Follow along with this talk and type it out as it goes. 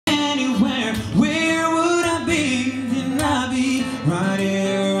anywhere, where would I be? Then I'd be right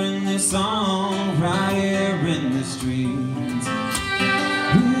here in this song, right here in the streets.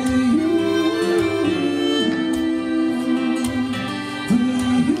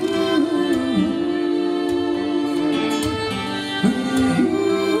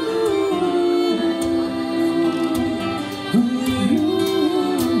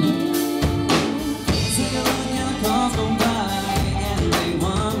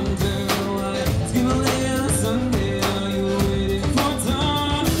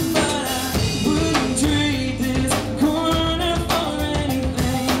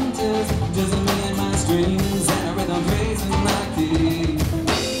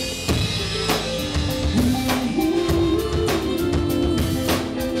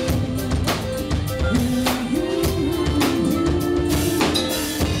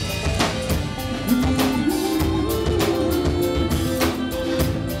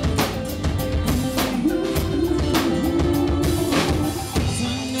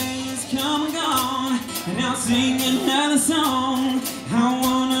 And I'll sing another song. I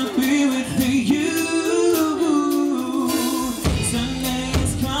wanna be with you. Sunday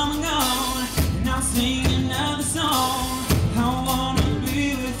is come and gone, and I'll sing